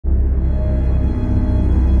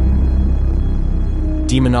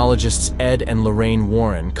Demonologists Ed and Lorraine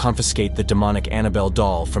Warren confiscate the demonic Annabelle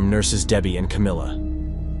doll from nurses Debbie and Camilla.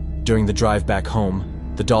 During the drive back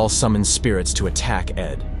home, the doll summons spirits to attack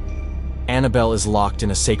Ed. Annabelle is locked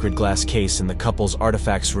in a sacred glass case in the couple's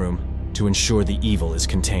artifacts room to ensure the evil is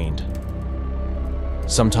contained.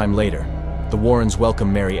 Sometime later, the Warrens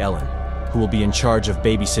welcome Mary Ellen, who will be in charge of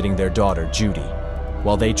babysitting their daughter, Judy,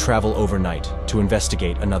 while they travel overnight to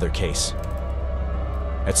investigate another case.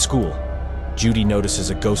 At school, Judy notices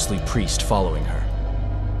a ghostly priest following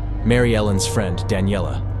her. Mary Ellen's friend,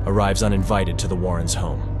 Daniela, arrives uninvited to the Warrens'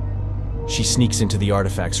 home. She sneaks into the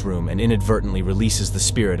artifacts room and inadvertently releases the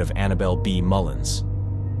spirit of Annabelle B. Mullins.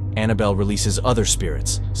 Annabelle releases other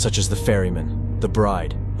spirits, such as the Ferryman, the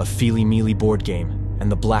Bride, a Feeley Meeley board game,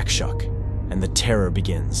 and the Black Shuck, and the terror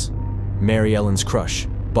begins. Mary Ellen's crush,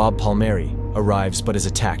 Bob Palmeri, arrives but is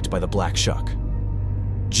attacked by the Black Shuck.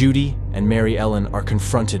 Judy and Mary Ellen are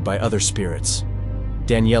confronted by other spirits.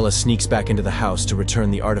 Daniela sneaks back into the house to return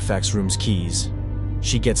the artifacts room's keys.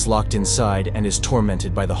 She gets locked inside and is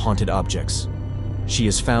tormented by the haunted objects. She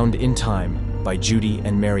is found in time by Judy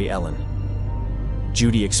and Mary Ellen.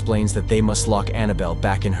 Judy explains that they must lock Annabelle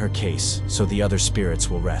back in her case so the other spirits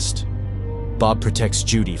will rest. Bob protects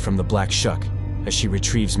Judy from the Black Shuck as she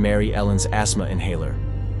retrieves Mary Ellen's asthma inhaler,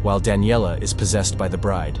 while Daniela is possessed by the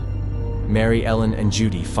Bride. Mary Ellen and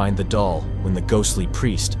Judy find the doll when the ghostly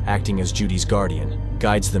priest, acting as Judy's guardian,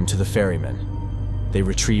 guides them to the Ferryman. They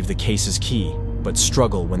retrieve the case's key, but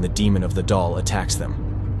struggle when the demon of the doll attacks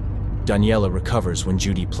them. Daniela recovers when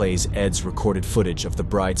Judy plays Ed's recorded footage of the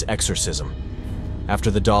bride's exorcism. After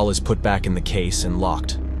the doll is put back in the case and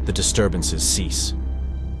locked, the disturbances cease.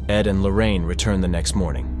 Ed and Lorraine return the next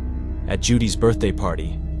morning. At Judy's birthday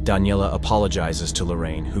party, Daniela apologizes to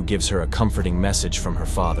Lorraine, who gives her a comforting message from her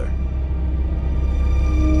father.